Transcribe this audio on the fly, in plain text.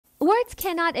Words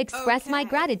cannot express my Okay.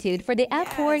 gratitude for the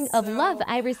outpouring Yes, of love so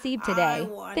I received I today.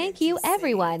 wanted Thank to you, say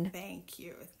everyone. thank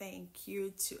you. Thank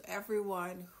you to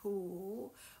everyone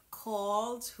who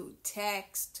called, who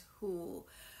texted, who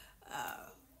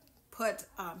put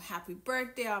happy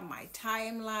birthday on my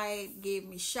timeline, gave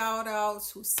me shout outs,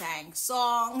 who sang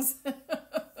songs.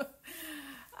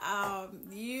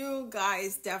 You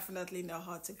guys definitely know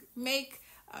how to make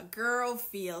a girl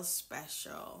feel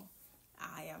special.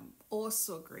 I am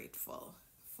also grateful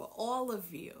for all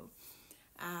of you.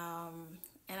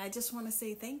 And I just want to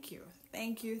say thank you.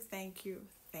 Thank you, thank you,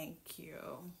 thank you.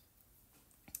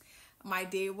 My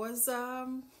day was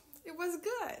it was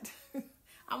good.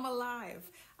 I'm alive.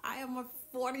 I am a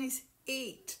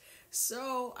 48.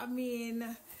 So, I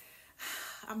mean,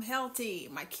 I'm healthy.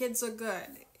 My kids are good.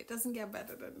 It doesn't get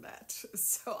better than that.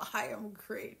 So I am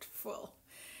grateful.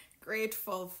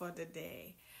 Grateful for the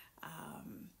day.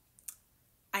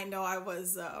 I know I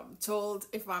was told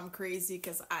if I'm crazy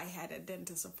because I had a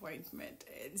dentist appointment.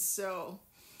 And so,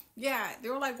 yeah, they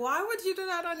were like, why would you do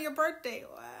that on your birthday?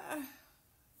 Well,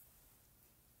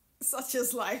 such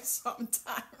is life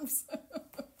sometimes.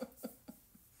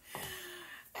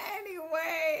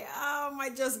 Anyway, I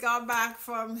just got back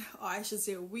from, or I should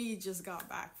say, we just got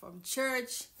back from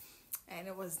church, and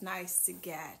it was nice to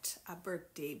get a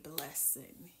birthday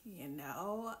blessing.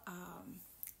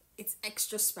 It's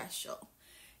extra special.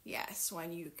 Yes,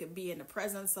 when you could be in the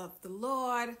presence of the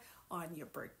Lord on your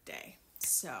birthday.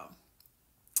 So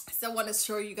I want to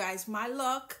show you guys my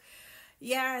look.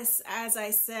 Yes, as I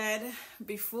said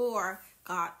before,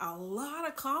 got a lot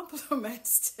of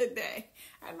compliments today.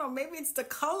 I don't know, maybe it's the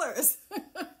colors.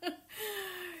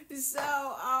 So,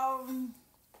 I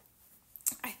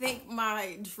think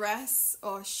my dress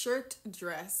or shirt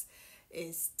dress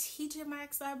is TJ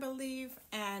Maxx, I believe,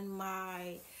 and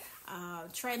my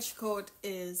trench coat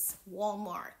is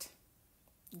Walmart.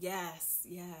 Yes.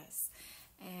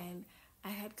 And I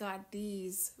had got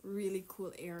these really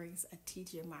cool earrings at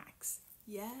TJ Maxx.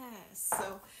 Yes.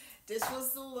 So this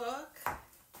was the look.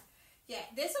 Yeah,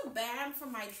 there's a band for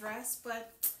my dress,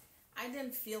 but I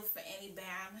didn't feel for any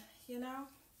band, And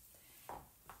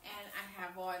I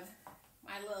have on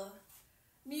my little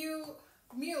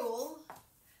mule,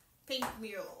 pink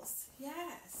mules.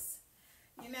 Yes.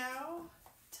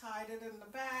 Tied it in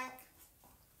the back.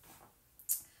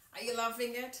 Are you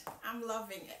loving it? I'm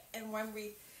loving it. And when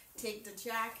we take the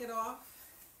jacket off,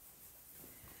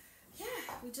 yeah,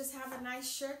 we just have a nice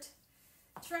shirt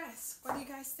dress. What do you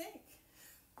guys think?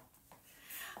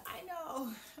 I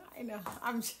know.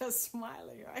 I'm just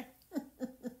smiling, right?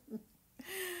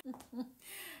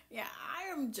 Yeah, I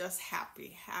am just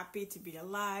happy to be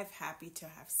alive, happy to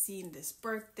have seen this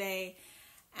birthday,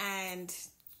 and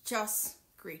just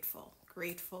grateful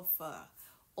for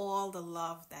all the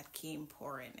love that came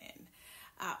pouring in.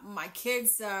 My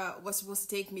kids were supposed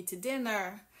to take me to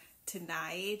dinner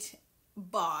tonight,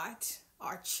 but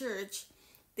our church,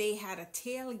 they had a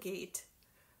tailgate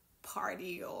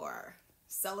party or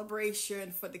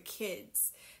celebration for the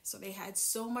kids. So they had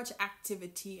so much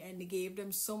activity and they gave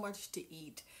them so much to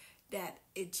eat that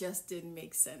it just didn't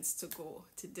make sense to go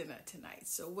to dinner tonight.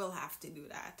 So we'll have to do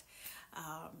that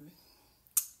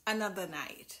another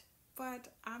night. But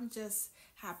I'm just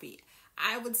happy.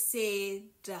 I would say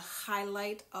the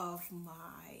highlight of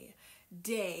my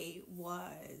day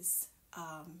was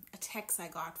a text I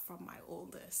got from my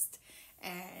oldest,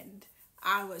 and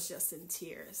I was just in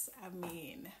tears. I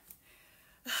mean,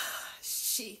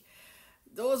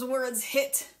 those words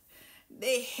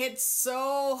they hit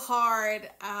so hard.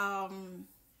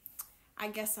 I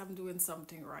guess I'm doing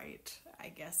something right. I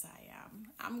guess I am.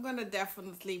 I'm gonna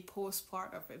definitely post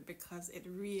part of it because it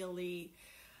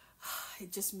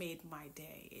just made my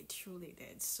day. It truly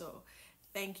did. So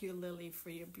thank you, Lily, for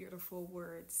your beautiful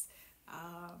words.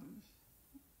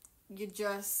 You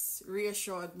just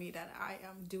reassured me that I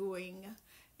am doing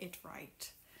it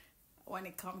right when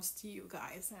it comes to you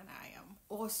guys, and I am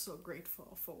also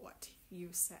grateful for what you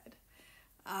said.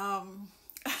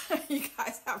 You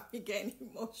guys have me getting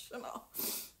emotional.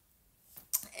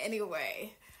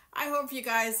 Anyway, I hope you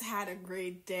guys had a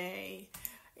great day.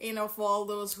 For all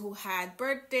those who had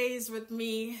birthdays with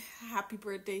me, happy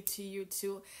birthday to you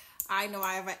too. I know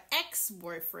I have an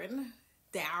ex-boyfriend,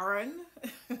 Darren.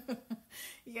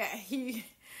 Yeah, he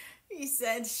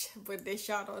said birthday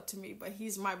shout out to me, but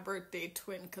he's my birthday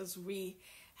twin because we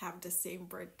have the same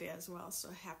birthday as well. So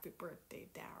happy birthday,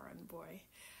 Darren, boy.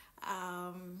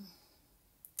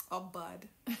 Or Bud.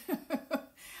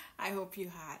 I hope you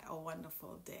had a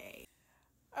wonderful day.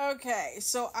 Okay,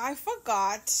 so I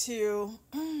forgot to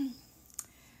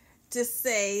to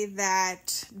say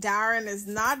that Darren is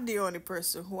not the only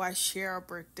person who I share a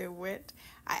birthday with.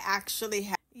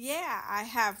 I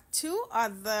have two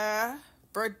other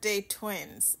birthday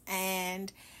twins,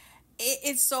 and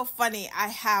it's so funny. I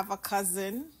have a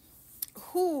cousin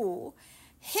who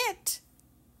hit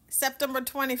September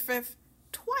 25th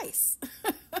twice.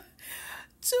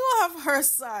 Two of her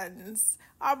sons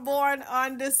are born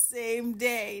on the same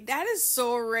day. That is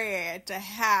so rare to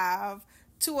have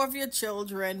two of your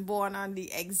children born on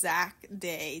the exact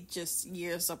day, just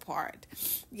years apart.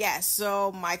 Yeah,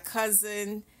 so my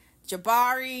cousin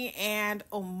Jabari and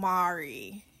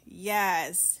Omari.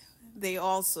 Yes, they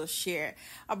also share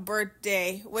a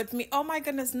birthday with me. Oh my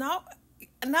goodness, now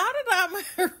that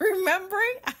I'm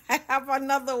remembering, I have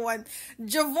another one,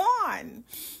 Javon.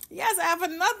 Yes, I have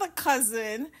another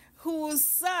cousin whose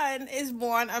son is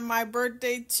born on my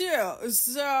birthday too.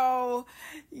 So,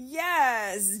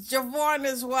 yes, Javon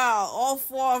as well. All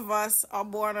four of us are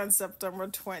born on September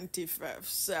 25th.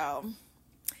 So,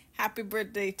 happy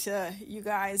birthday to you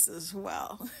guys as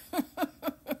well.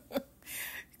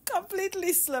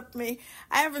 Completely slipped me.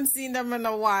 I haven't seen them in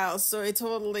a while, so it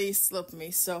totally slipped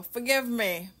me. So forgive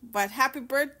me. But happy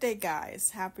birthday, guys.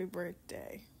 Happy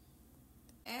birthday.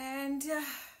 And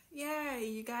yeah,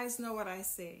 you guys know what I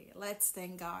say. Let's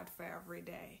thank God for every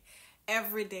day.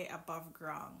 Every day above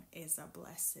ground is a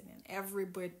blessing. And every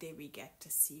birthday we get to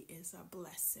see is a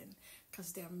blessing.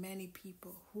 Because there are many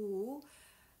people who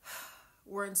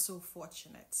weren't so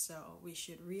fortunate. So we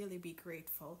should really be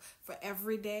grateful for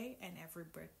every day and every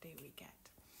birthday we get.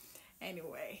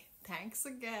 Anyway, thanks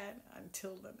again.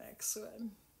 Until the next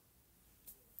one.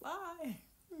 Bye.